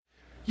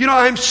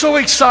I'm so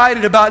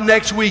excited about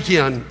next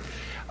weekend.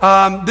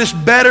 This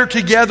Better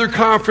Together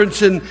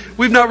conference, and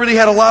we've not really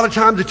had a lot of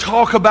time to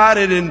talk about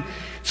it, and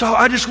so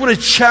I just want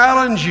to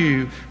challenge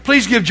you.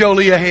 Please give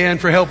Jolie a hand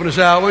for helping us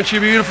out. Wasn't she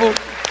beautiful?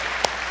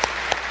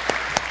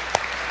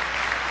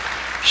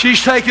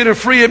 She's taking a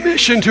free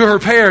admission to her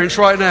parents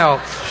right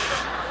now.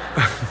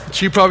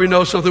 She probably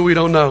knows something we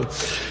don't know.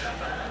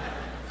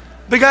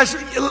 But guys,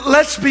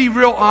 let's be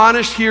real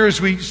honest here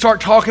as we start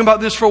talking about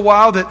this for a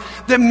while,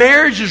 that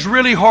marriage is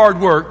really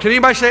hard work. Can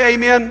anybody say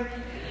amen?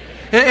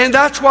 And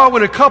that's why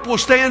when a couple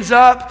stands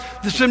up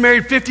that's been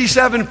married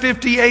 57,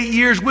 58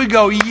 years, we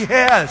go,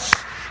 yes,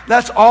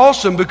 that's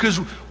awesome, because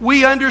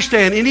we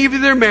understand, and even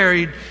if they're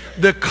married,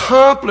 the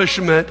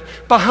accomplishment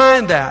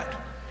behind that.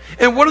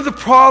 And one of the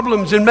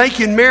problems in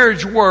making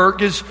marriage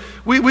work is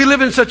we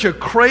live in such a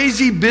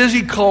crazy,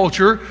 busy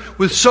culture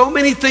with so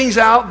many things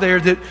out there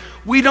that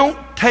we don't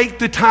take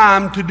the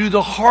time to do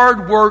the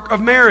hard work of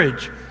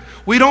marriage.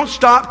 We don't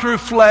stop to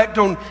reflect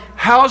on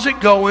how's it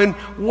going,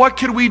 what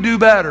could we do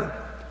better?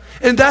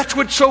 And that's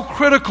what's so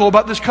critical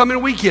about this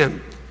coming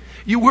weekend.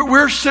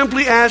 We're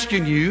simply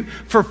asking you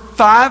for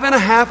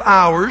 5.5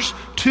 hours,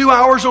 2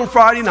 hours on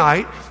Friday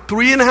night,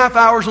 3.5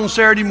 hours on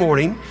Saturday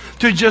morning,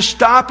 to just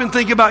stop and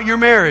think about your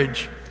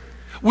marriage.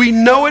 We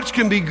know it's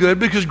going to be good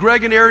because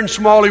Greg and Aaron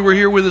Smalley were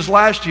here with us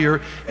last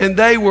year, and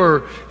they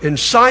were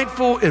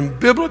insightful and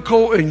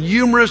biblical and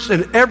humorous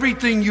and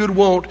everything you'd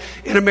want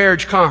in a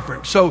marriage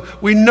conference. So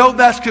we know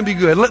that's going to be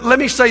good. Let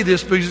me say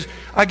this, because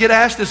I get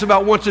asked this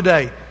about once a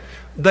day.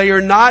 They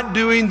are not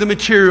doing the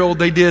material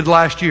they did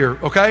last year,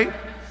 okay?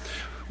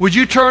 Would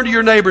you turn to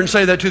your neighbor and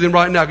say that to them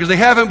right now? Because they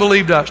haven't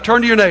believed us.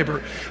 Turn to your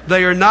neighbor.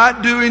 They are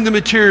not doing the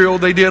material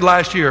they did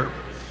last year.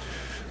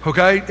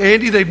 Okay?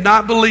 Andy, they've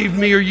not believed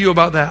me or you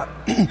about that.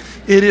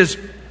 It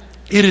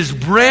is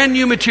brand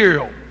new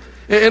material.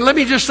 And let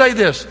me just say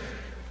this.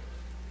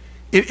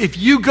 If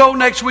you go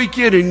next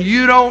weekend and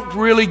you don't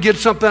really get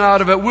something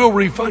out of it, we'll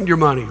refund your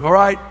money, all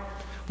right?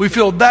 We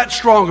feel that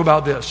strong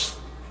about this.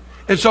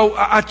 And so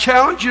I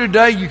challenge you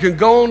today, you can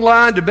go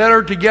online to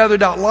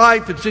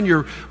bettertogether.life. It's in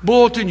your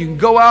bulletin. You can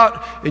go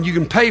out and you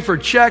can pay for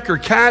check or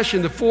cash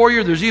in the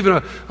foyer. There's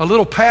even a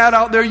little pad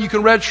out there you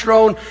can register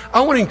on.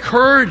 I want to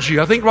encourage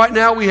you. I think right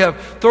now we have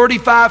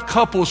 35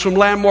 couples from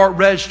Landmark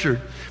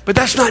registered. But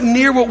that's not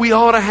near what we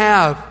ought to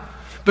have,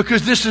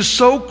 because this is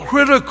so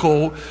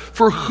critical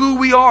for who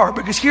we are.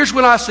 Because here's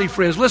what I see,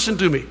 friends. Listen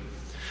to me.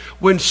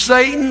 When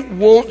Satan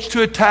wants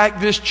to attack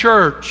this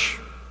church,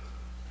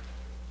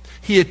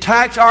 he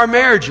attacks our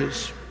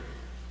marriages.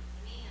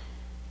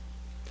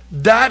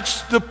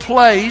 That's the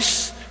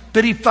place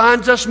that he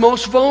finds us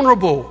most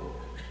vulnerable.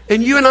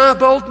 And you and I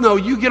both know,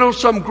 you get on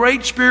some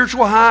great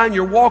spiritual high and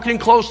you're walking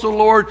close to the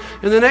Lord,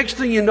 and the next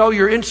thing you know,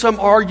 you're in some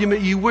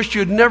argument you wish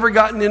you'd never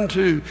gotten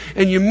into,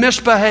 and you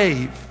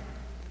misbehave.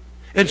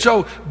 And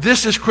so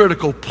this is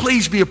critical.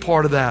 Please be a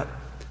part of that.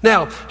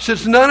 Now,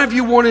 since none of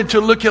you wanted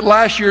to look at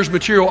last year's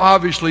material,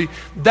 obviously,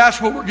 that's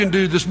what we're going to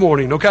do this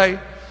morning, okay?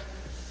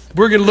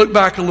 We're going to look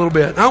back a little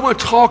bit. And I want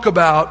to talk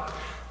about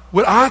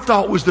what I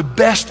thought was the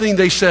best thing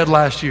they said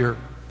last year.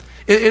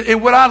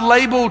 And what I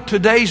labeled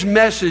today's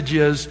message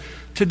is,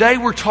 today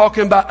we're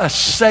talking about a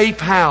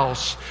safe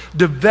house,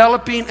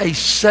 developing a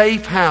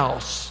safe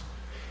house.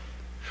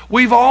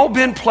 We've all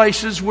been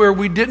places where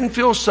we didn't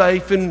feel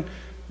safe and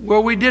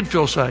where we did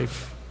feel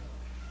safe.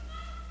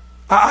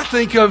 I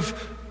think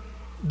of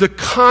the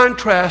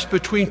contrast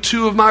between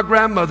two of my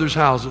grandmother's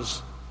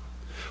houses.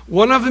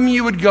 One of them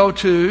you would go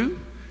to,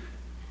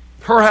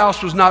 her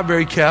house was not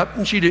very kept,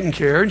 and she didn't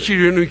care, and she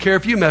didn't even care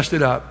if you messed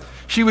it up.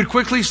 She would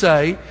quickly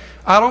say,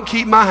 I don't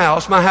keep my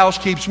house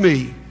keeps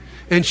me.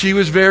 And she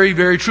was very,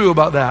 very true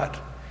about that.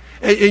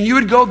 And you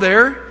would go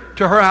there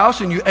to her house,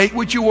 and you ate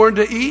what you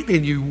wanted to eat,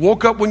 and you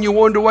woke up when you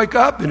wanted to wake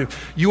up, and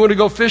if you wanted to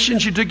go fishing,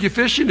 she took you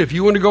fishing. If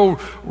you wanted to go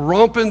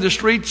romping the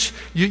streets,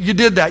 you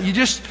did that.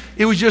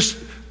 It was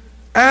just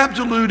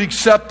absolute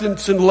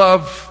acceptance and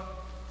love.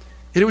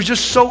 And it was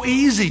just so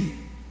easy.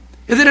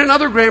 And then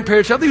another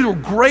grandparents, I think they were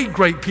great,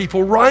 great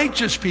people,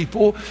 righteous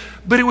people,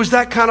 but it was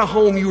that kind of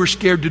home you were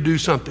scared to do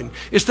something.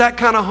 It's that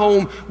kind of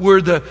home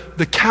where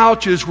the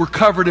couches were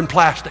covered in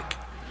plastic,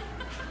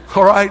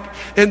 all right?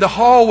 And the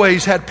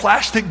hallways had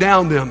plastic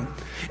down them.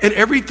 And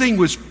everything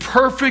was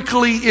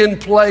perfectly in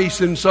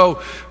place. And so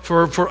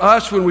for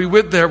us, when we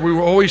went there, we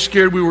were always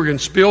scared we were going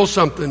to spill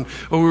something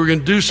or we were going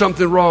to do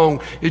something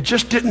wrong. It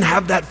just didn't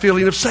have that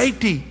feeling of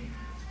safety.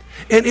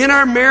 And in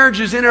our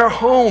marriages, in our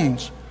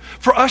homes,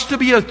 for us to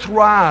be able to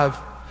thrive,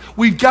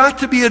 we've got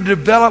to be able to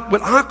develop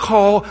what I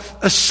call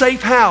a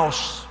safe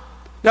house.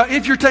 Now,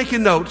 if you're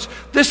taking notes,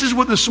 this is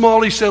what the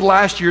Smalley said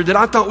last year that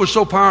I thought was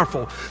so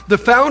powerful. The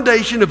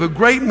foundation of a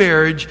great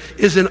marriage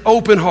is an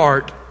open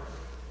heart.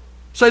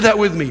 Say that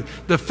with me.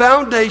 The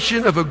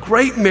foundation of a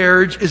great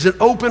marriage is an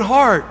open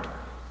heart.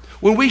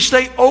 When we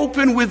stay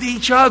open with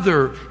each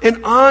other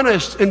and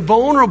honest and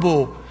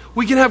vulnerable,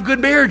 we can have good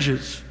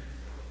marriages.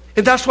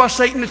 And that's why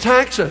Satan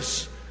attacks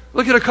us.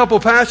 Look at a couple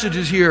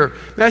passages here.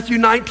 Matthew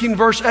 19,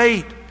 verse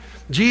 8.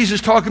 Jesus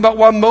talking about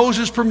why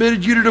Moses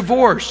permitted you to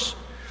divorce.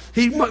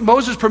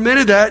 Moses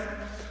permitted that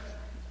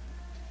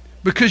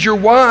because your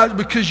wives,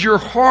 because your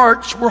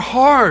hearts were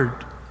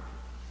hard.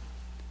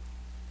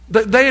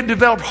 They had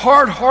developed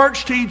hard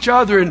hearts to each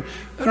other, and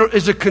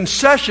as a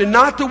concession,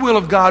 not the will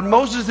of God,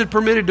 Moses had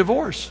permitted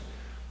divorce.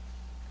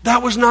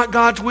 That was not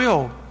God's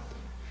will.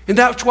 And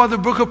that's why the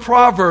book of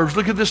Proverbs,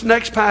 look at this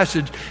next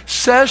passage,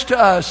 says to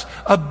us,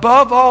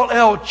 above all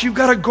else, you've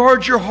got to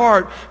guard your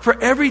heart, for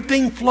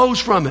everything flows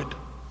from it.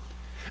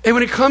 And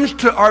when it comes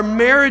to our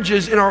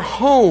marriages and our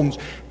homes,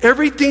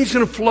 everything's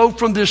going to flow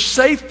from this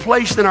safe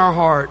place in our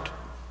heart.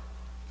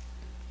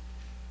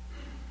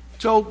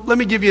 So let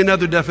me give you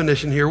another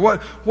definition here.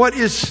 What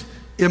is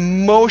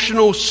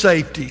emotional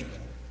safety?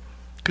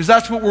 Because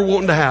that's what we're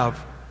wanting to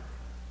have.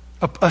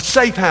 A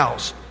safe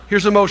house.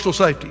 Here's emotional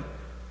safety.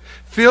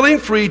 Feeling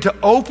free to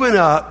open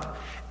up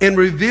and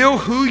reveal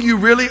who you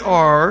really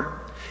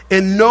are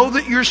and know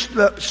that your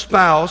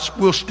spouse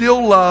will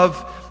still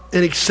love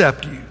and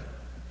accept you.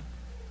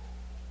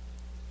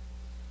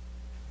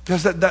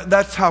 Because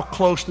that's how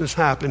closeness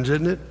happens,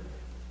 isn't it?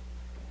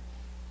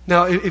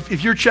 Now,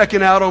 if you're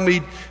checking out on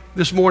me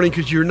this morning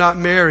because you're not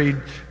married,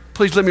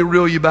 please let me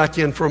reel you back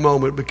in for a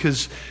moment,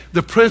 because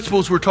the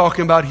principles we're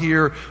talking about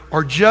here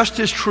are just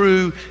as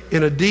true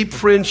in a deep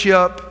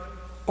friendship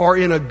or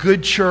in a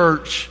good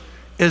church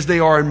as they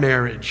are in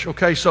marriage.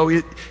 Okay, so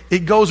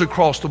it goes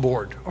across the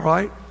board, all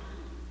right?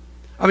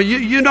 I mean,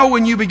 you know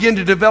when you begin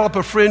to develop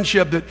a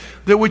friendship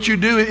that what you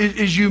do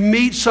is you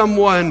meet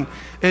someone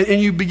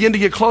and you begin to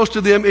get close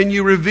to them and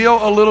you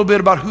reveal a little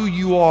bit about who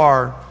you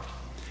are.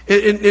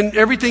 And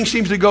everything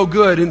seems to go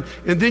good. And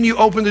then you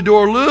open the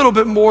door a little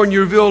bit more and you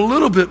reveal a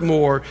little bit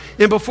more.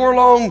 And before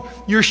long,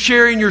 you're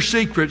sharing your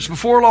secrets.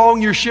 Before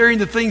long, you're sharing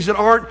the things that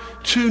aren't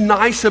too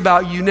nice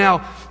about you.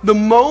 Now, the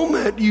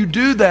moment you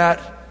do that,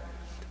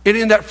 and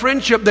in that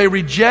friendship they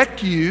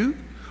reject you,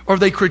 or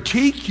they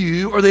critique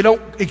you, or they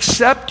don't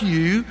accept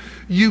you,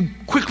 you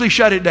quickly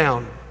shut it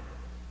down.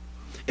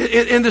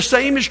 And the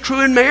same is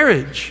true in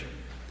marriage.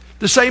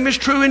 The same is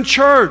true in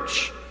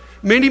church.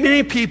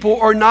 Many people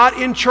are not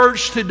in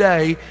church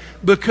today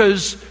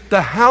because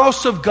the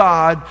house of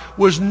God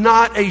was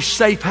not a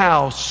safe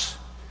house.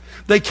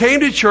 They came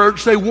to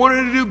church, they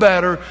wanted to do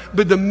better,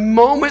 but the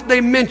moment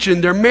they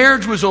mentioned their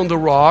marriage was on the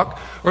rock,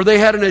 or they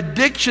had an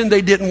addiction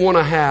they didn't want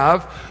to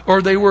have,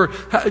 or they were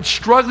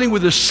struggling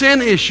with a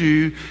sin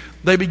issue,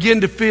 they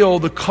began to feel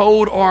the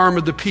cold arm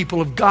of the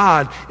people of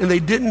God, and they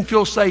didn't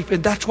feel safe,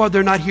 and that's why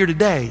they're not here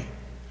today.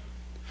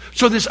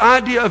 So this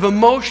idea of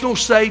emotional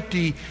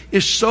safety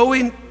is so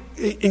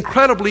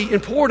incredibly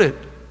important.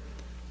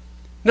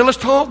 Now let's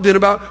talk then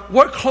about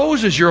what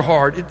closes your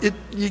heart.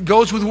 It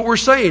goes with what we're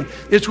saying.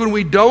 It's when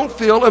we don't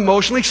feel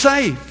emotionally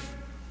safe.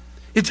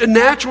 It's a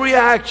natural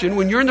reaction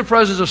when you're in the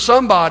presence of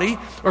somebody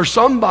or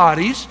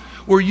somebodies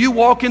where you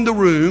walk in the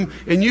room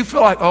and you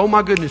feel like, oh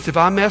my goodness, if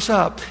I mess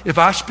up, if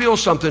I spill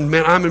something,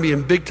 man, I'm going to be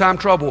in big time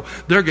trouble.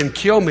 They're going to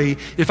kill me.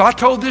 If I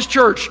told this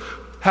church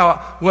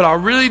what I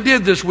really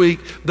did this week,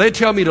 they'd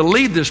tell me to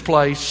leave this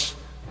place.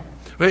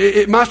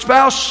 My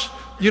spouse,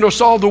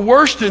 saw the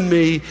worst in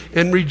me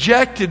and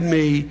rejected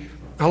me.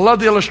 I love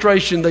the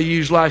illustration they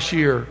used last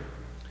year,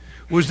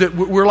 was that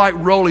we're like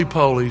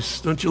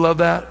roly-polies. Don't you love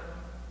that?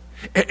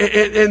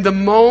 And the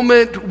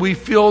moment we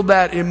feel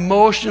that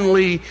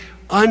emotionally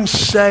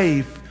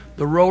unsafe,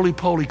 the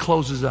roly-poly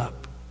closes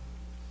up.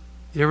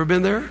 You ever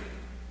been there?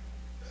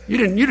 You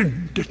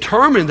didn't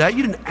determine that.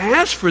 You didn't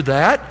ask for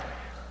that.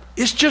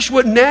 It's just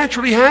what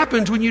naturally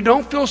happens when you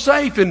don't feel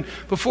safe. And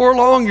before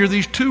long, you're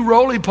these two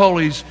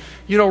roly-polies,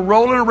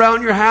 rolling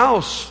around your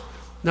house.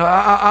 Now,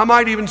 I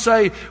might even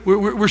say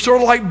we're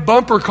sort of like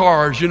bumper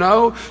cars,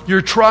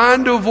 You're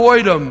trying to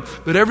avoid them,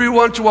 but every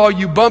once in a while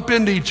you bump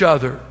into each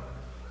other.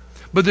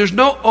 But there's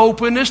no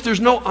openness, there's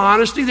no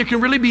honesty, there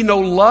can really be no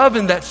love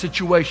in that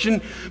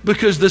situation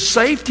because the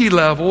safety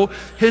level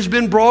has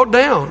been brought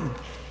down.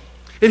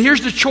 And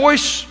here's the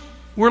choice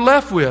we're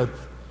left with.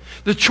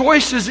 The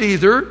choice is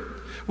either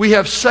we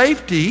have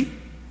safety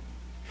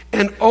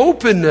and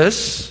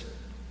openness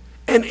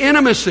and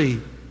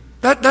intimacy.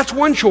 That's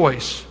one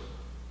choice.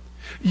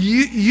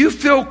 You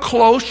feel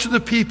close to the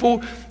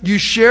people you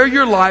share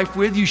your life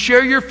with, you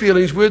share your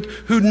feelings with,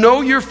 who know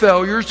your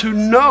failures, who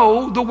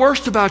know the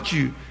worst about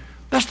you.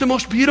 That's the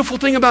most beautiful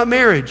thing about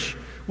marriage,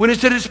 when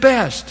it's at its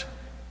best.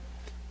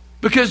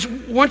 Because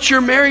once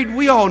you're married,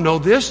 we all know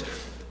this,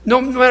 no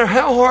matter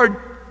how hard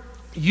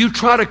you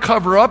try to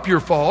cover up your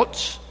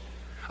faults,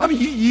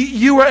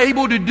 you were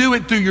able to do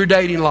it through your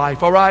dating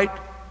life, all right?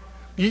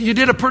 You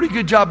did a pretty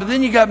good job, but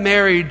then you got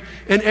married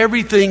and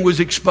everything was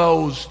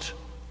exposed.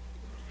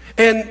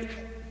 And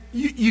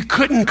you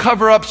couldn't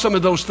cover up some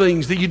of those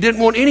things that you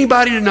didn't want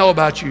anybody to know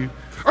about you.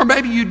 Or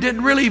maybe you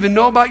didn't really even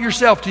know about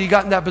yourself till you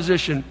got in that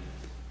position.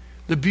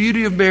 The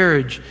beauty of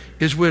marriage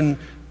is when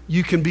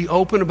you can be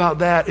open about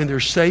that, and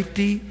there's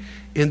safety,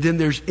 and then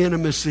there's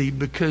intimacy,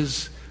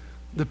 because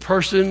the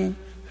person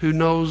who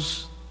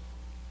knows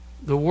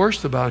the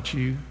worst about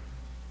you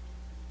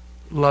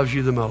loves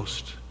you the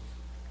most.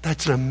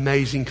 That's an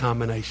amazing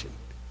combination.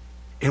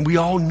 And we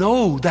all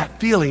know that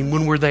feeling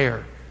when we're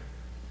there.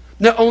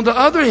 Now, on the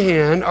other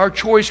hand, our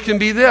choice can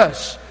be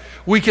this.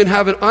 We can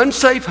have an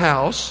unsafe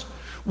house,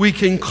 we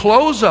can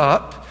close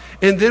up,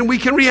 and then we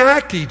can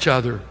react to each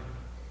other.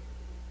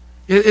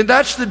 And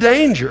that's the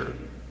danger.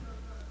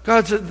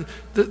 God said,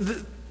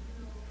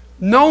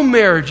 no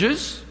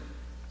marriages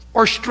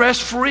are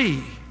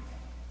stress-free.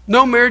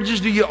 No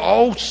marriages do you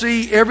all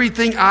see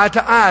everything eye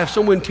to eye. If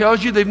someone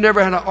tells you they've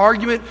never had an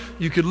argument,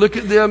 you could look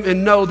at them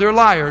and know they're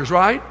liars,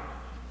 right?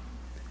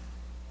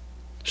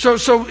 So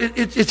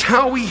it's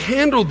how we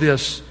handle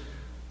this.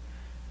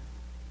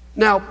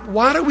 Now,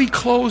 why do we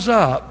close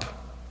up?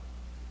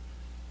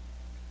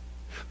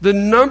 The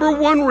number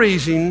one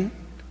reason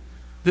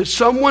that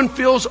someone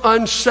feels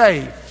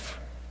unsafe,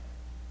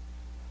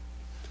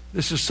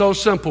 this is so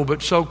simple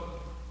but so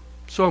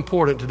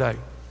important today.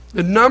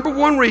 The number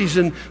one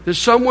reason that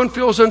someone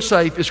feels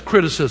unsafe is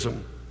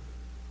criticism.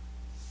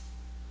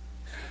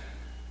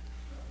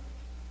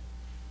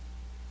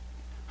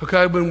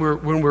 Okay, when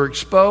we're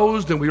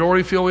exposed and we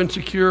already feel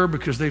insecure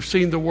because they've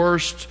seen the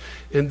worst,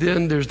 and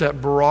then there's that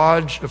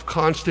barrage of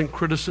constant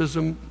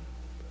criticism,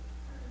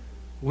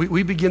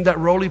 we begin, that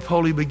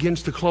roly-poly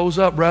begins to close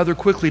up rather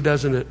quickly,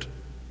 doesn't it?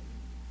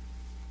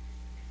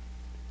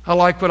 I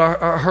like what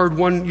I heard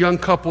one young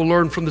couple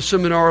learn from the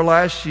seminar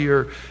last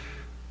year.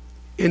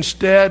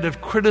 Instead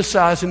of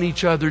criticizing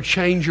each other,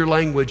 change your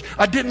language.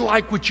 I didn't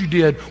like what you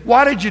did.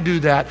 Why did you do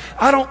that?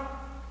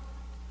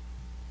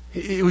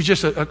 It was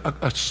just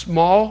a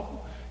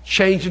small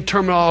change in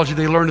terminology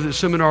they learned at the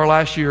seminar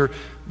last year,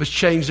 but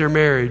changed their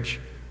marriage.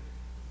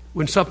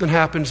 When something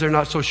happens they're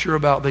not so sure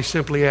about, they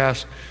simply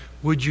ask,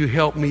 would you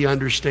help me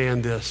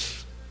understand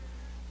this?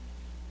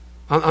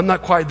 I'm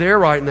not quite there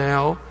right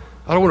now.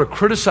 I don't want to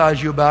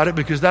criticize you about it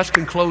because that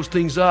can close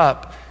things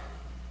up.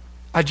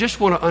 I just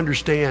want to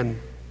understand.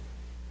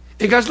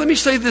 And guys, let me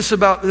say this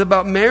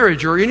about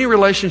marriage or any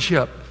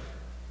relationship.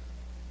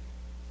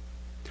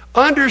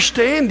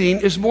 Understanding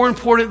is more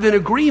important than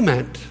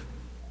agreement.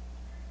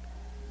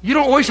 You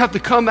don't always have to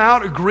come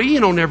out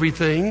agreeing on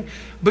everything,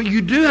 but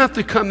you do have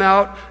to come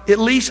out at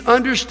least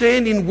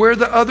understanding where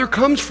the other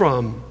comes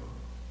from.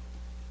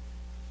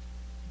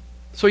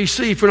 So you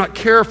see, if we're not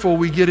careful,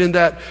 we get in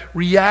that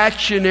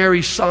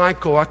reactionary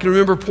cycle. I can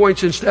remember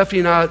points in Stephanie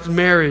and I's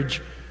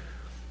marriage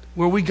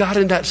where we got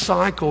in that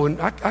cycle,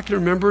 and I can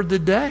remember the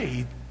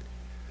day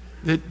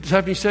that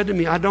Stephanie said to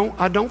me, I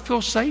don't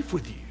feel safe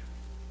with you.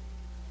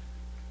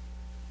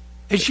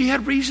 And she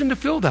had reason to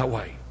feel that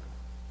way.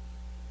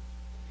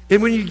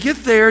 And when you get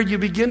there, you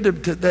begin to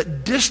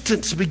that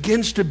distance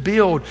begins to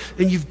build,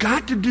 and you've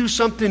got to do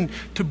something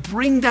to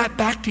bring that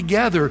back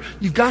together.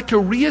 You've got to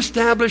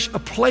reestablish a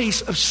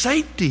place of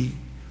safety.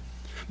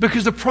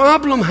 Because the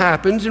problem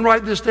happens, and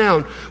write this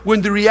down,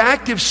 when the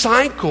reactive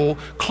cycle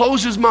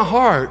closes my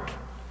heart.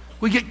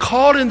 We get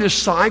caught in this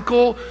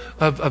cycle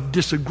of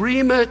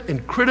disagreement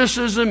and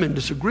criticism and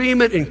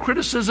disagreement and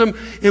criticism,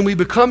 and we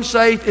become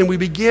safe and we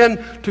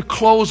begin to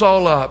close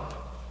all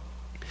up.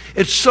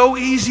 It's so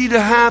easy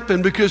to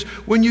happen because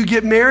when you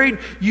get married,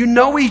 you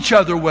know each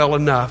other well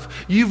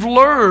enough. You've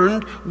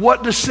learned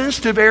what the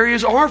sensitive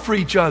areas are for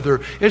each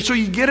other. And so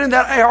you get in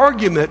that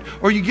argument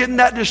or you get in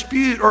that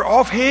dispute or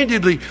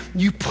offhandedly,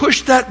 you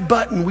push that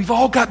button. We've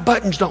all got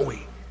buttons, don't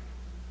we?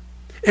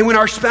 And when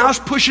our spouse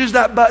pushes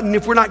that button,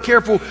 if we're not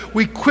careful,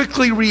 we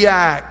quickly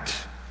react.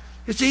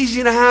 It's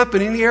easy to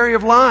happen in the area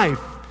of life.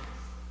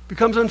 It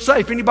becomes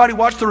unsafe. Anybody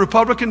watch the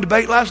Republican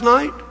debate last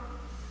night?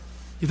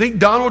 You think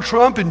Donald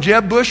Trump and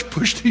Jeb Bush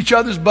pushed each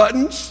other's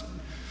buttons?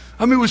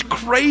 I mean, it was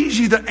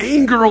crazy, the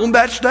anger on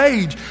that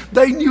stage.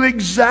 They knew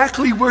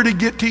exactly where to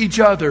get to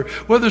each other,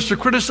 whether it's to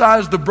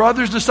criticize the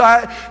brothers'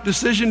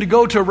 decision to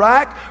go to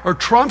Iraq or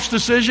Trump's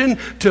decision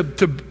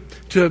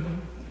to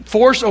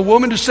force a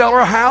woman to sell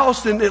her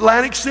house in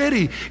Atlantic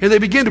City. And they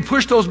began to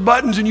push those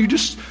buttons, and you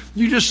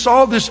just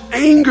saw this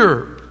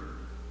anger.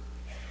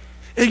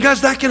 And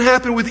guys, that can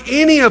happen with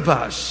any of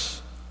us.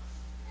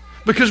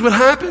 Because what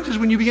happens is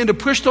when you begin to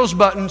push those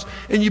buttons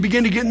and you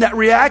begin to get in that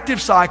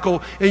reactive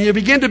cycle and you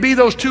begin to be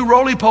those two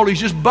roly-polies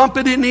just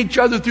bumping into each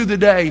other through the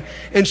day,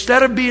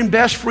 instead of being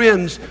best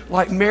friends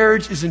like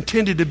marriage is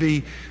intended to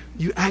be,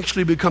 you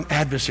actually become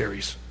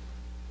adversaries.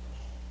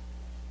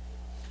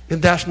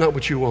 And that's not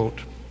what you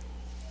want.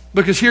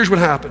 Because here's what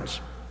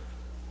happens.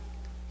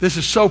 This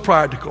is so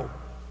practical.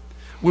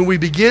 When we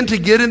begin to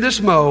get in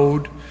this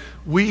mode,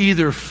 we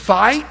either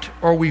fight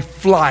or we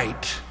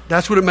flight.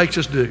 That's what it makes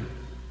us do.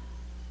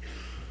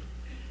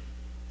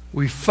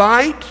 We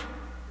fight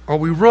or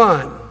we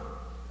run.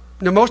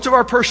 Now, most of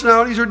our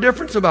personalities are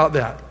different about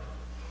that.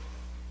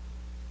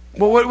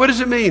 Well, what does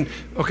it mean?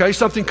 Okay,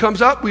 something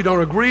comes up we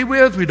don't agree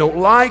with, we don't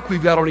like,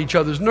 we've got on each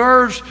other's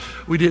nerves,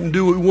 we didn't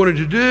do what we wanted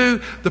to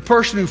do. The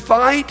person who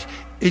fights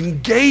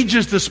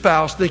engages the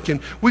spouse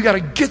thinking, we got to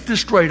get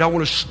this straight. I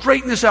want to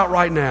straighten this out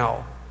right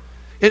now.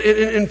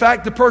 In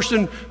fact, the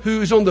person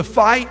who's on the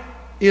fight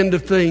end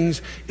of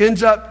things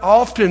ends up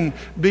often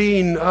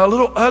being a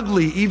little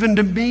ugly, even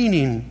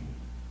demeaning.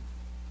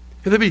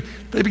 And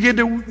they begin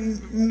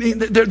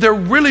to, they're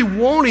really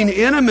wanting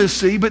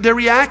intimacy, but they're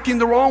reacting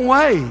the wrong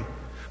way.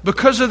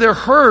 Because of their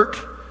hurt,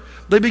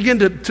 They begin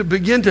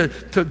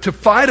to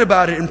fight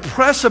about it and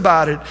press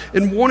about it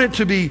and want it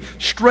to be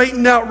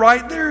straightened out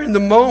right there in the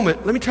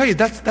moment. Let me tell you,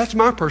 that's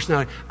my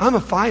personality. I'm a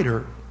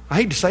fighter. I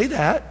hate to say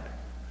that.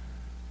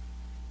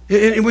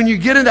 And when you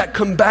get in that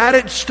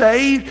combative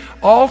state,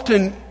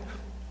 often,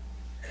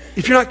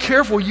 if you're not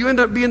careful, you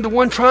end up being the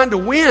one trying to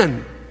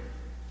win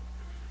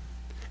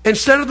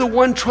instead of the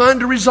one trying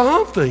to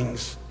resolve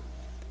things.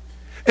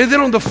 And then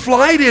on the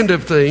flight end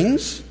of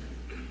things,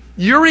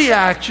 your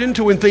reaction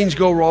to when things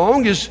go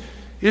wrong is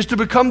to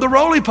become the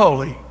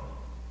roly-poly.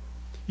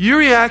 Your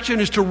reaction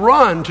is to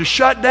run, to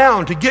shut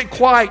down, to get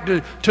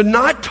quiet, to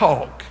not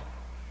talk.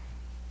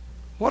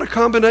 What a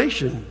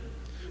combination.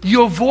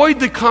 You avoid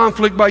the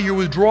conflict by your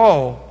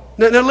withdrawal.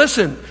 Now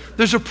listen,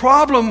 there's a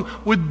problem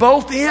with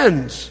both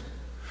ends.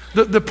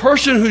 The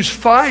person who's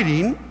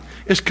fighting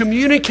is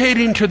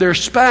communicating to their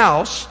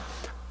spouse,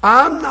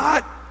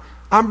 I'm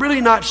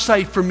really not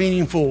safe for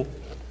meaningful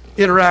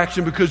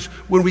interaction, because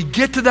when we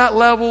get to that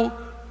level,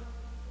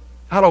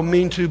 I don't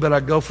mean to, but I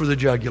go for the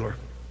jugular.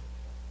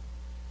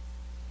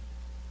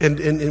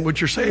 And what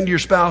you're saying to your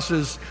spouse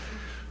is,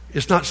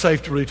 it's not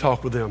safe to really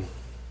talk with them.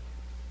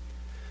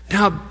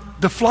 Now,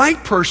 the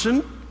flight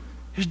person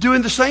is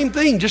doing the same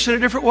thing, just in a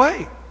different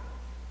way.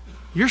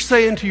 You're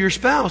saying to your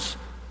spouse,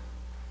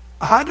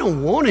 I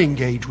don't want to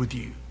engage with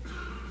you.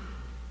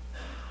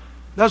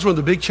 That's one of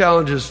the big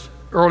challenges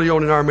early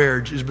on in our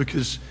marriage, is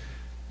because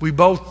we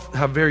both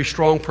have very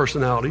strong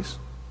personalities.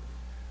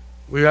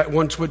 We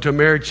once went to a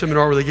marriage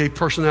seminar where they gave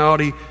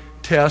personality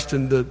tests,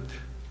 and the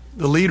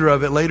leader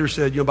of it later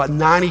said, about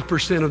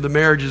 90% of the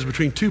marriages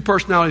between two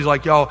personalities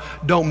like y'all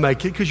don't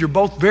make it, because you're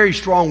both very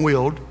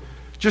strong-willed,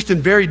 just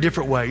in very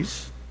different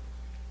ways.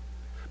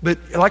 But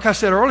like I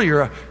said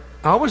earlier,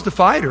 I was the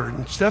fighter,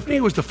 and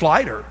Stephanie was the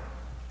flighter.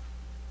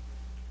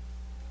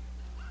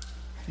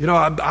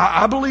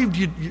 I believed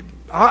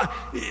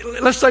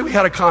let's say we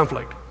had a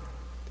conflict.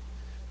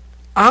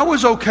 I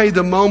was okay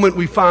the moment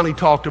we finally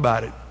talked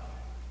about it.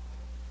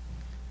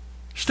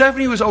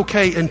 Stephanie was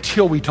okay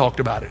until we talked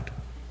about it.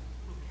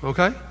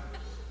 Okay?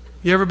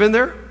 You ever been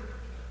there?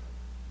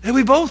 And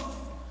we both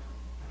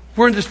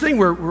were in this thing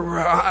where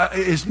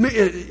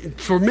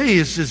for me,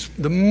 it's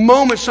just the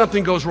moment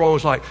something goes wrong,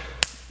 it's like,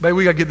 baby,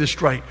 we got to get this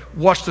straight.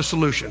 What's the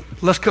solution?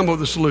 Let's come up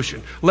with a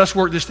solution. Let's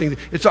work this thing.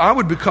 And so I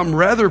would become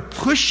rather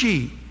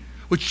pushy,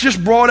 which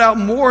just brought out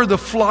more of the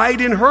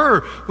flight in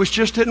her, which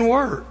just didn't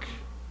work.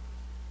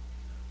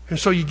 And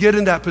so you get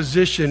in that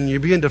position, you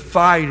begin to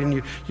fight,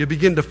 and you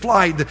begin to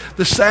flight.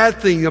 The sad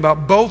thing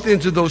about both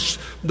ends of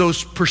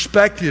those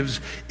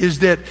perspectives is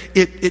that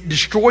it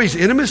destroys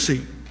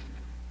intimacy.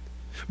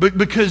 But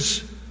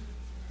because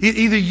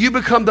either you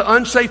become the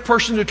unsafe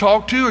person to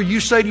talk to, or you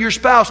say to your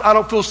spouse, I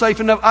don't feel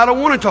safe enough, I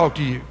don't want to talk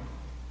to you.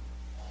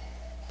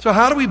 So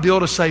how do we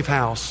build a safe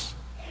house?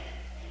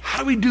 How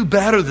do we do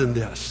better than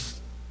this?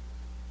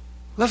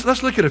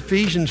 Let's look at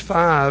Ephesians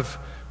 5,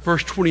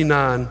 verse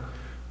 29.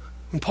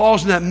 When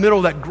Paul's in that middle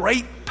of that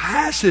great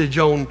passage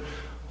on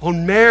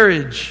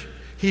marriage,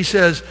 he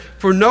says,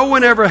 for no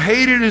one ever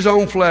hated his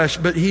own flesh,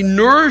 but he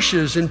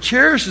nourishes and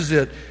cherishes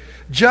it,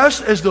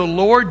 just as the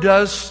Lord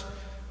does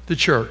the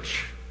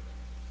church.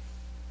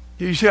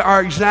 You see,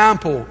 our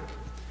example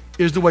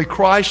is the way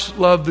Christ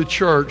loved the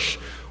church.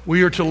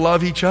 We are to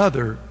love each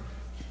other.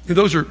 And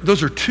those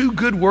are two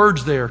good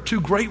words there, two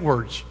great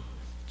words.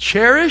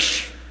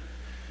 Cherish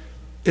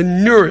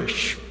and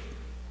nourish.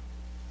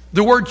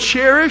 The word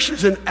cherish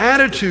is an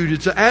attitude.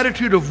 It's an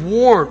attitude of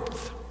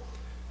warmth.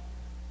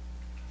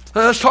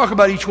 Now, let's talk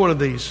about each one of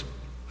these.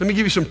 Let me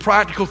give you some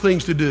practical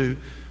things to do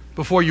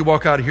before you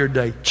walk out of here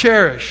today.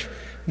 Cherish.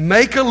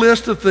 Make a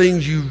list of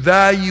things you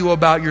value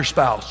about your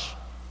spouse.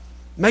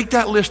 Make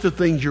that list of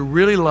things you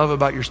really love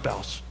about your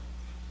spouse.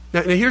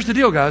 Now here's the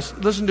deal, guys.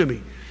 Listen to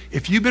me.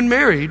 If you've been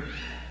married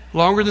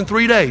longer than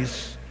 3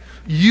 days,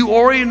 you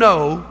already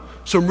know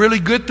some really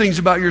good things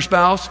about your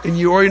spouse, and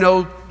you already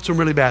know some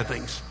really bad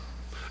things.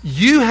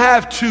 You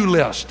have two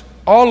lists.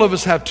 All of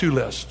us have two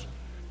lists,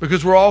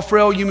 because we're all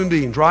frail human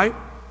beings, right?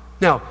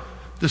 Now,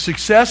 the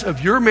success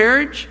of your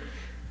marriage,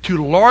 to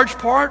a large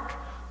part,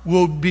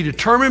 will be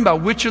determined by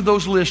which of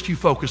those lists you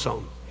focus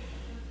on.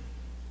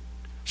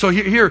 So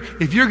here,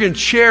 if you're going to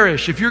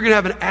cherish, if you're going to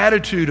have an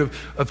attitude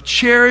of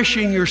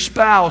cherishing your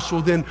spouse,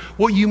 well then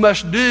what you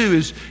must do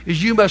is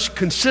you must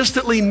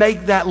consistently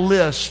make that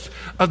list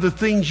of the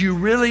things you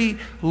really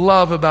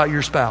love about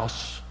your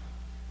spouse.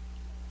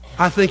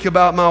 I think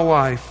about my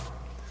wife,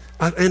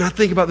 and I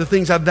think about the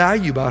things I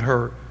value about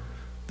her.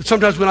 But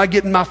sometimes when I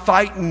get in my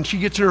fight and she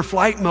gets in her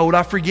flight mode,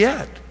 I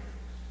forget.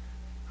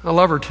 I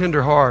love her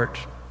tender heart.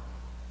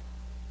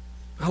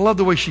 I love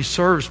the way she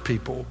serves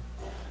people.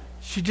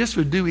 She just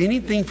would do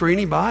anything for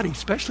anybody,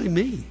 especially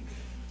me.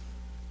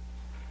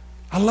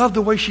 I love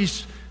the way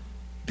she's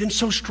been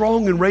so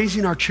strong in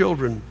raising our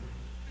children.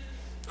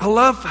 I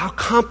love how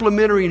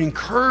complimentary and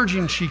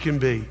encouraging she can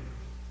be.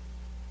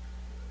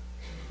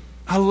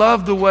 I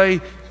love the way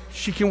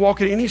she can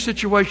walk in any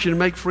situation and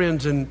make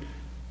friends and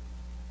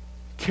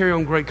carry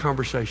on great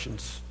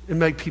conversations and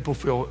make people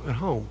feel at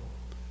home.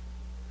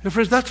 And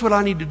friends, that's what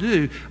I need to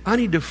do. I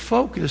need to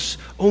focus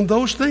on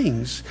those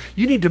things.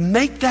 You need to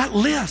make that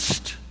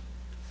list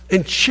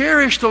and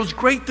cherish those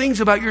great things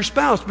about your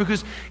spouse,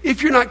 because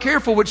if you're not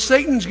careful, what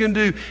Satan's going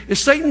to do is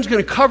Satan's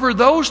going to cover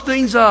those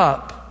things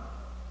up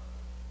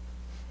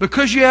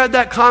because you had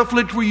that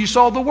conflict where you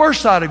saw the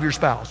worst side of your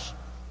spouse.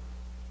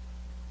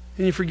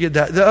 And you forget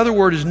that. The other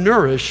word is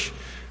nourish.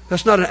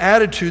 That's not an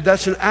attitude,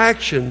 that's an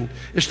action.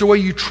 It's the way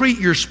you treat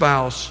your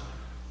spouse.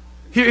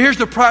 Here's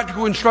the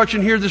practical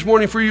instruction here this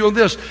morning for you on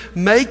this.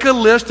 Make a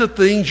list of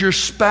things your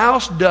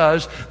spouse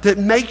does that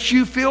makes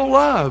you feel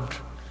loved.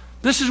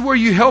 This is where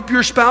you help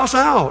your spouse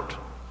out.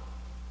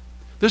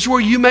 This is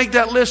where you make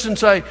that list and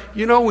say,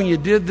 you know, when you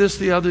did this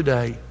the other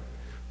day,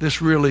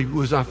 this really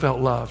was, I felt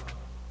loved.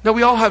 Now,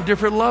 we all have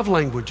different love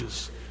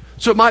languages,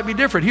 so it might be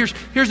different.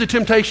 Here's the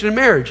temptation in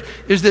marriage,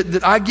 is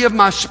that I give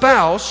my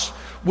spouse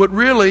what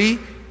really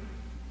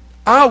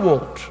I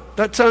want.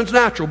 That sounds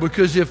natural,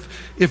 because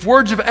if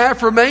words of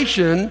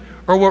affirmation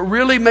are what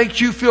really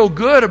makes you feel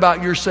good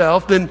about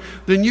yourself, then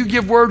you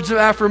give words of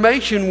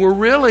affirmation where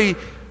really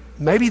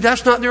maybe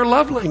that's not their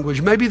love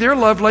language. Maybe their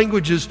love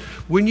language is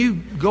when you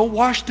go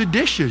wash the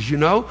dishes, you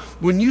know,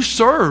 when you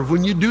serve,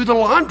 when you do the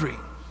laundry.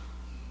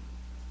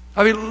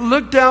 I mean,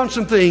 look down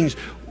some things.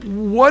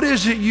 What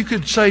is it you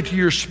could say to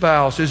your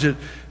spouse? Is it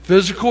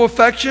physical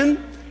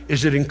affection?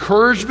 Is it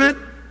encouragement?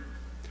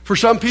 For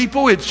some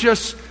people, it's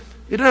just,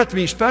 it doesn't have to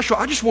be special.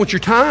 I just want your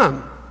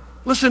time.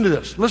 Listen to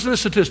this. Listen to this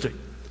statistic.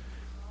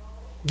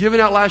 Given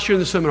out last year in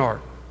the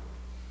seminar.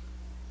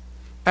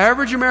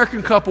 Average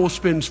American couple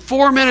spends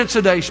 4 minutes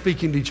a day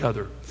speaking to each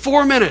other.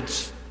 4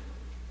 minutes.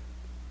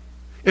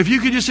 If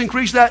you could just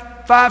increase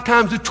that 5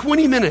 times to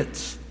 20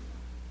 minutes,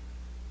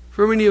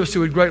 for many of us, it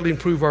would greatly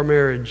improve our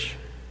marriage.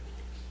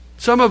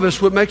 Some of us,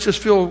 what makes us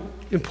feel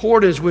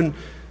important is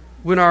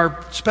when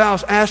our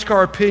spouse asks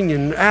our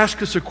opinion,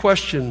 asks us a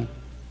question.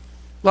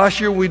 Last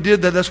year when we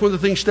did that, that's one of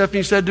the things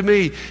Stephanie said to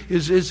me,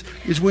 is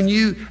when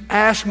you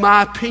ask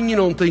my opinion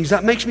on things,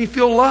 that makes me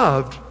feel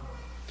loved.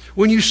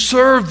 When you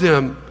serve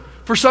them.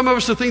 For some of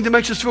us, the thing that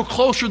makes us feel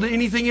closer than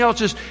anything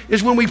else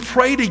is when we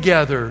pray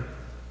together.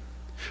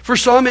 For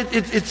some,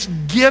 it's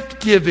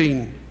gift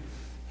giving,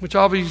 which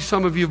obviously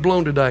some of you have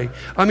blown today.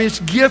 I mean, it's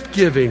gift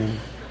giving.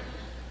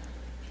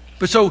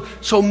 But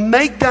so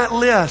make that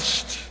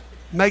list.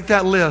 Make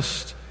that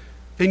list.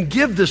 And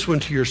give this one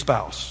to your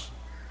spouse.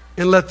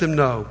 And let them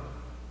know.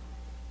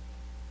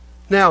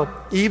 Now,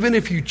 even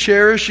if you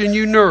cherish and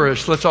you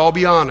nourish, let's all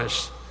be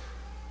honest,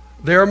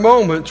 there are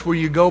moments where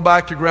you go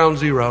back to ground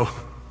zero.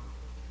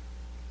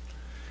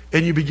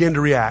 And you begin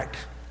to react.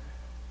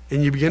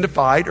 And you begin to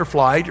fight or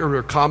flight or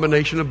a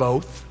combination of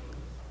both.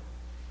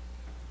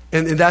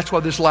 And that's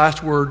why this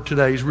last word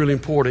today is really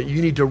important.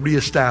 You need to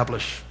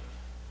reestablish.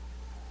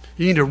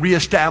 You need to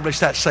reestablish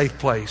that safe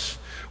place.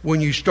 When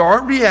you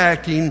start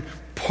reacting,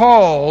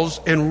 pause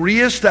and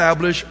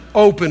reestablish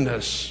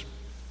openness.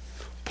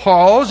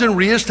 Pause and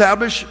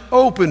reestablish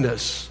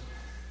openness.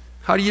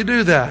 How do you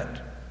do that?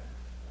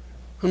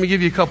 Let me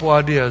give you a couple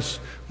ideas.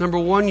 Number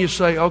one, you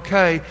say,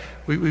 okay,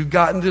 we've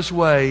gotten this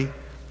way.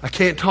 I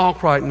can't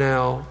talk right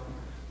now.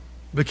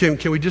 But can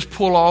we just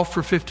pull off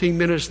for 15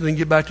 minutes and then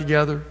get back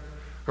together?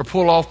 Or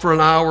pull off for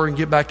an hour and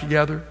get back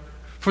together?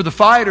 For the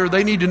fighter,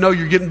 they need to know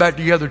you're getting back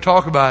together,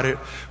 talk about it.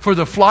 For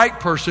the flight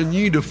person,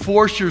 you need to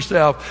force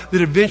yourself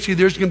that eventually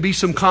there's going to be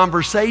some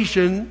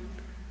conversation.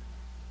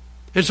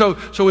 And so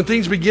when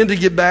things begin to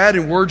get bad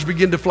and words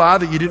begin to fly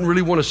that you didn't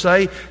really want to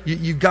say,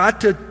 you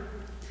got to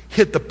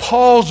hit the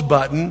pause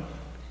button,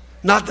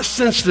 not the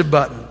sensitive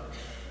button.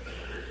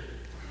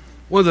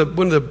 One of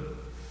the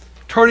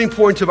turning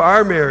points of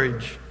our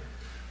marriage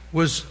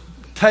was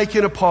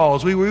taking a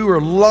pause. We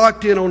were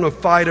locked in on a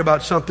fight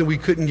about something we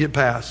couldn't get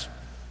past.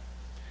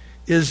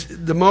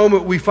 Is the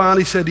moment we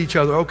finally said to each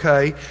other,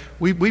 okay,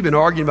 we've been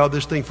arguing about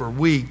this thing for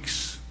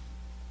weeks.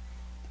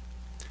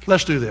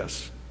 Let's do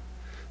this.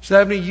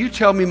 Stephanie, you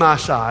tell me my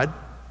side.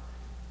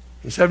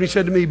 And Stephanie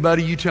said to me,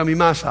 buddy, you tell me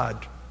my side.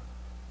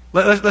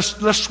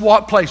 Let's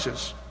swap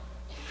places.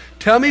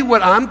 Tell me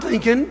what I'm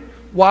thinking,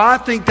 why I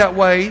think that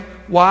way,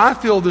 why I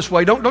feel this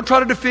way. Don't try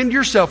to defend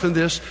yourself in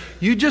this.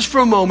 You just for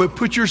a moment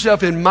put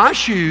yourself in my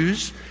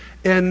shoes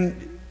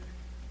and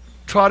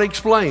try to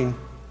explain.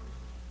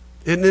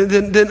 And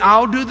then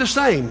I'll do the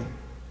same.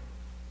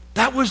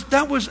 That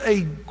was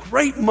a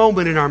great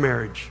moment in our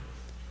marriage.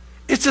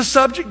 It's a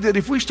subject that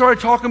if we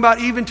started talking about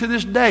even to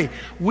this day,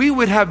 we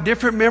would have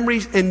different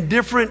memories and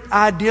different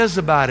ideas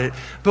about it.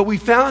 But we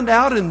found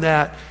out in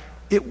that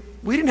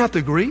we didn't have to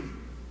agree.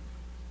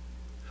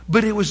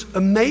 But it was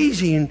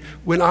amazing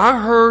when I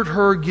heard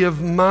her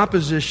give my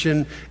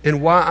position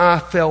and why I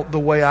felt the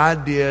way I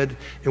did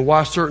and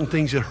why certain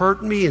things had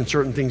hurt me and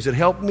certain things that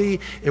helped me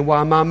and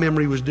why my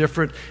memory was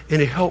different.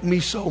 And it helped me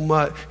so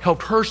much,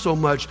 helped her so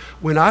much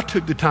when I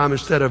took the time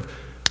instead of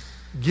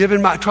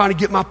trying to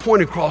get my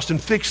point across and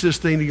fix this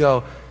thing to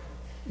go,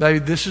 baby,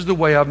 this is the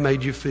way I've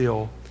made you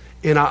feel.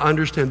 And I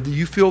understand. Do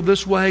you feel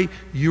this way?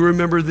 You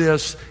remember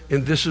this,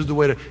 and this is the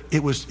way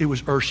it was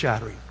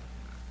earth-shattering.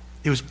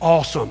 It was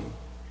awesome.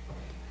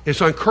 And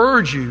so I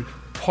encourage you,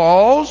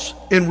 pause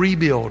and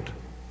rebuild.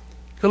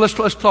 So let's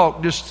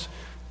talk just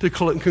to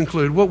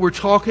conclude. What we're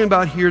talking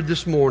about here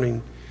this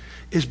morning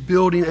is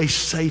building a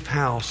safe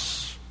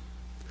house.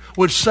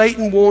 What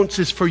Satan wants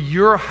is for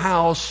your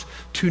house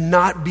to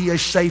not be a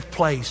safe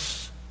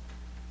place.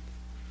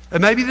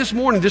 And maybe this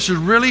morning this is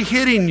really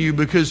hitting you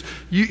because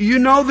you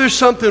know there's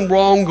something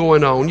wrong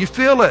going on. You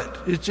feel it.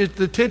 It's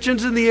the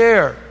tension's in the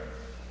air.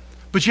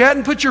 But you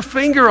hadn't put your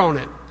finger on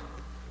it.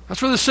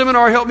 That's where the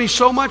seminar helped me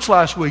so much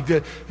last week,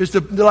 the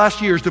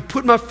last year, is to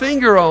put my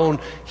finger on,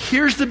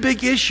 here's the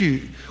big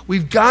issue.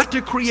 We've got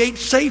to create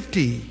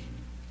safety.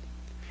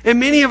 And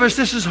many of us,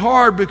 this is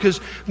hard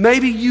because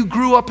maybe you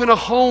grew up in a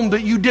home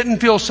that you didn't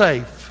feel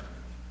safe,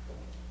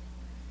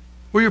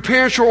 where your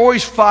parents were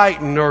always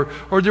fighting, or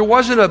there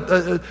wasn't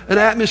an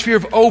atmosphere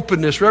of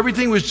openness, where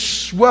everything was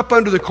swept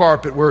under the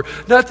carpet,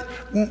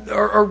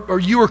 or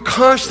you were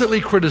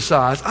constantly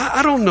criticized.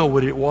 I don't know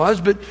what it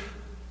was, but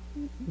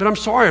I'm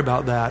sorry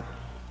about that.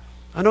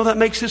 I know that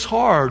makes this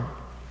hard.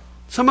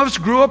 Some of us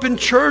grew up in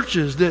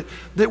churches that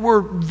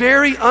were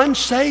very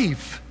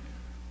unsafe.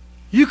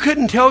 You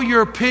couldn't tell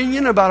your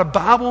opinion about a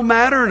Bible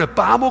matter in a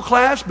Bible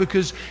class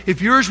because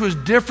if yours was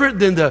different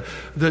than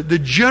the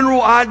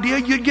general idea,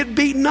 you'd get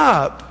beaten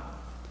up.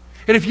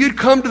 And if you'd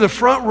come to the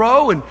front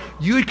row and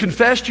you had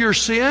confessed your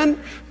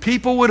sin,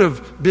 people would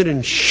have been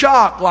in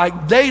shock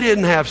like they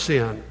didn't have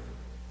sin.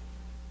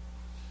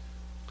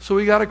 So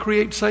we got to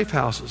create safe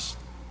houses.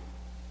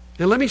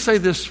 And let me say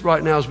this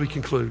right now as we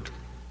conclude.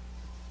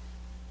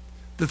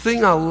 The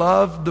thing I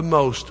love the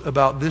most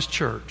about this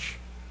church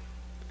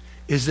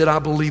is that I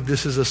believe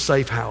this is a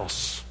safe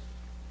house.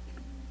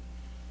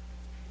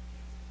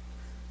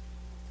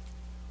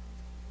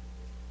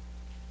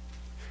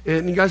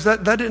 And you guys,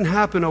 that didn't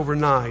happen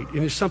overnight,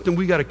 and it's something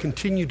we got to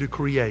continue to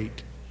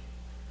create.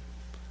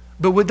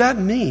 But what that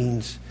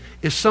means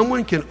is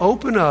someone can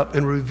open up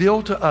and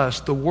reveal to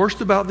us the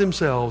worst about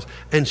themselves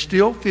and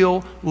still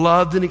feel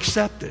loved and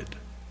accepted.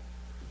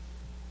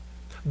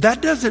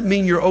 That doesn't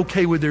mean you're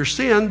okay with their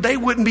sin. They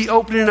wouldn't be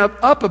opening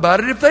up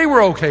about it if they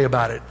were okay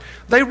about it.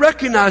 They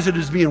recognize it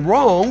as being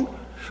wrong,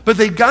 but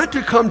they've got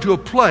to come to a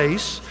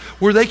place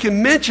where they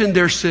can mention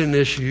their sin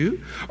issue,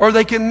 or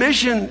they can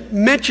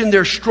mention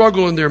their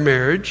struggle in their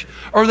marriage,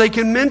 or they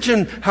can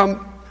mention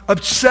how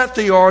upset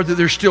they are that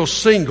they're still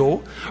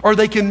single, or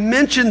they can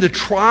mention the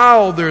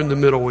trial they're in the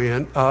middle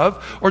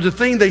of, or the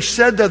thing they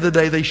said the other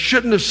day they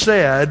shouldn't have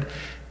said,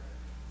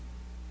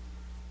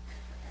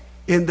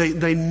 and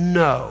they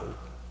know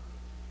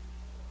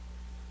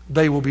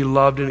they will be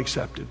loved and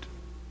accepted.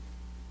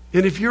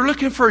 And if you're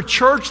looking for a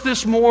church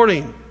this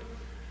morning,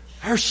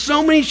 there's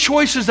so many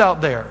choices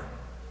out there.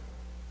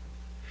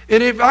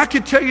 And if I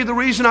could tell you the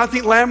reason I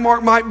think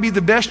Landmark might be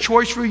the best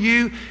choice for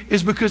you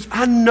is because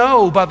I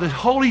know by the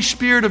Holy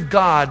Spirit of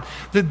God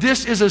that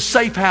this is a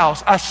safe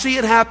house. I see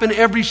it happen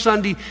every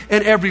Sunday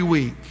and every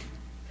week.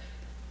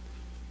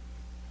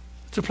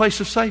 It's a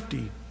place of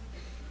safety.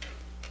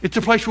 It's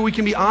a place where we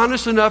can be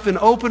honest enough and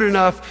open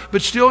enough,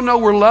 but still know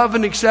we're loved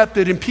and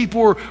accepted, and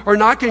people are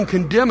not going to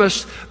condemn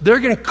us.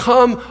 They're going to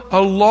come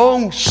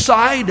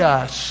alongside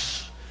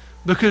us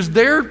because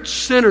they're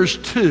sinners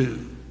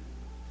too.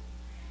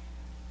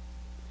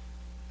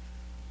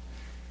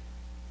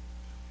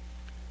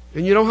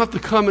 And you don't have to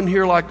come in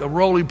here like a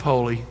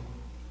roly-poly.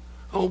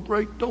 Oh,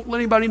 great, don't let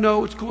anybody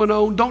know what's going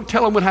on. Don't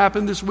tell them what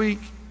happened this week.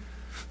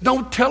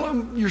 Don't tell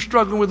them you're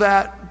struggling with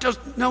that. Just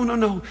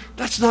no.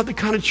 That's not the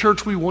kind of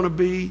church we want to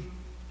be.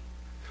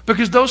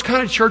 Because those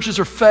kind of churches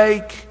are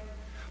fake.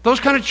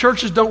 Those kind of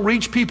churches don't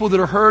reach people that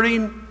are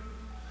hurting.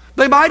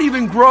 They might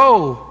even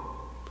grow.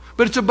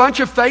 But it's a bunch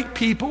of fake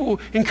people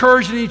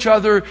encouraging each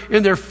other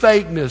in their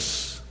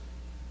fakeness.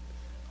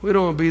 We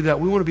don't want to be that.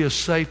 We want to be a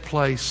safe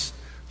place.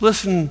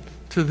 Listen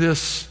to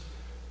this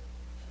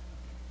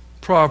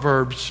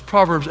Proverbs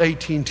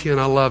 18:10.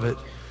 I love it.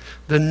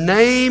 The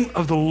name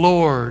of the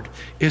Lord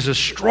is a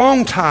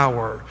strong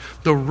tower.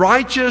 The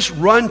righteous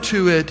run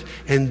to it,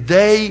 and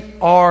they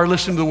are,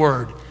 listen to the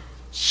word,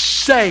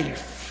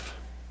 safe.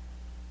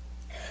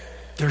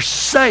 They're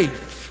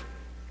safe.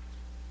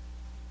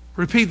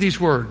 Repeat these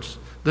words.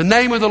 The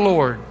name of the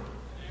Lord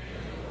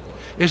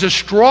is a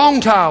strong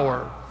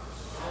tower.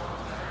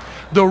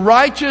 The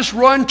righteous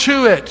run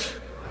to it,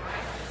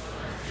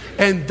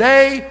 and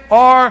they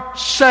are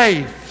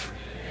safe.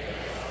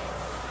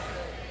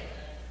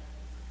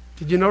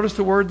 Did you notice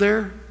the word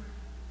there?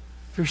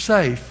 They're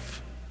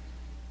safe.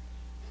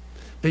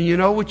 And you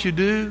know what you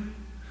do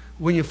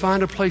when you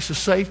find a place of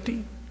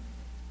safety?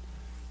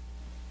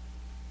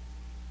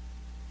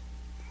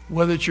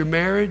 Whether it's your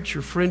marriage,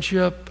 your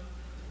friendship,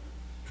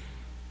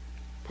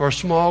 or a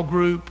small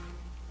group,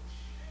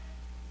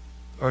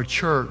 or a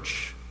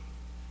church,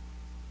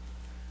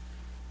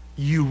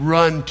 you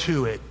run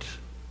to it.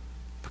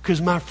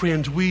 Because, my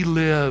friends, we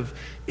live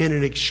in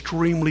an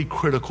extremely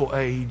critical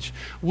age.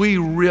 We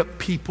rip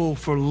people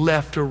from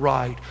left to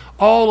right,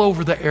 all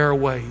over the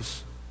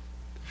airways.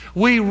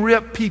 We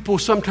rip people,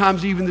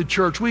 sometimes even the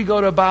church. We go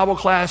to a Bible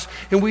class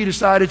and we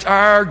decide it's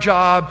our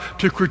job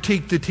to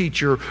critique the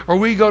teacher. Or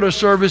we go to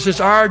service, it's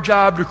our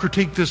job to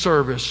critique the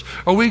service.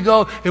 Or we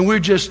go and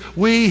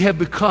we have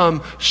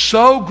become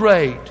so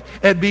great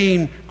at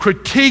being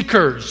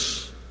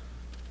critiquers.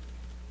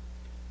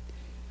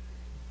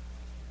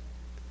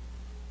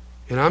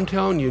 And I'm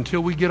telling you,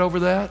 until we get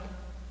over that,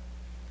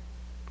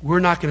 we're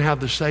not going to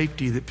have the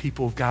safety that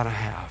people have got to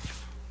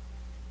have.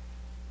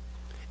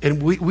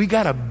 And we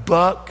got to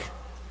buck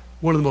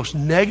one of the most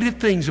negative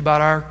things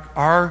about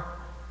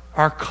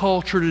our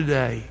culture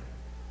today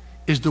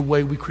is the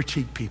way we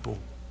critique people.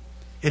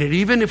 And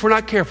even if we're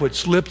not careful, it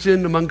slips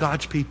in among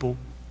God's people.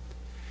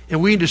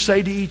 And we need to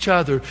say to each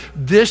other,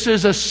 this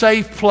is a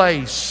safe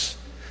place.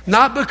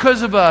 Not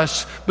because of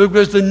us, but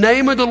because the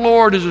name of the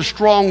Lord is a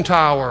strong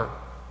tower.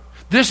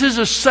 This is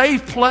a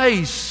safe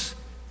place.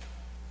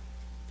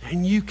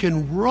 And you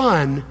can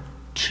run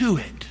to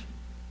it.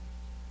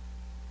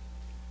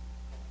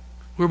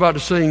 We're about to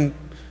sing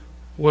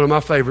one of my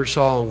favorite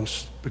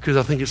songs because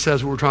I think it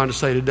says what we're trying to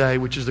say today,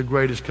 which is the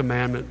greatest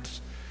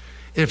commandments.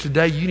 And if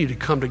today you need to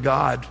come to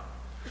God,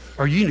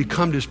 or you need to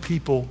come to His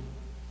people,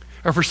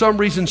 or for some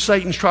reason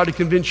Satan's tried to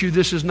convince you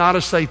this is not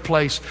a safe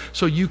place,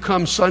 so you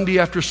come Sunday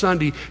after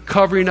Sunday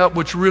covering up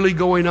what's really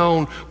going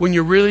on when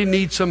you really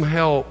need some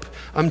help,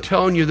 I'm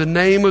telling you, the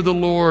name of the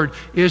Lord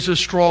is a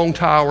strong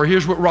tower.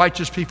 Here's what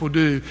righteous people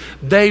do.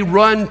 They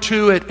run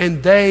to it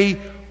and they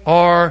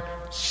are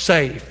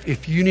safe.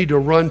 If you need to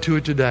run to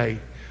it today,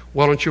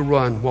 why don't you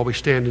run while we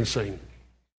stand and sing?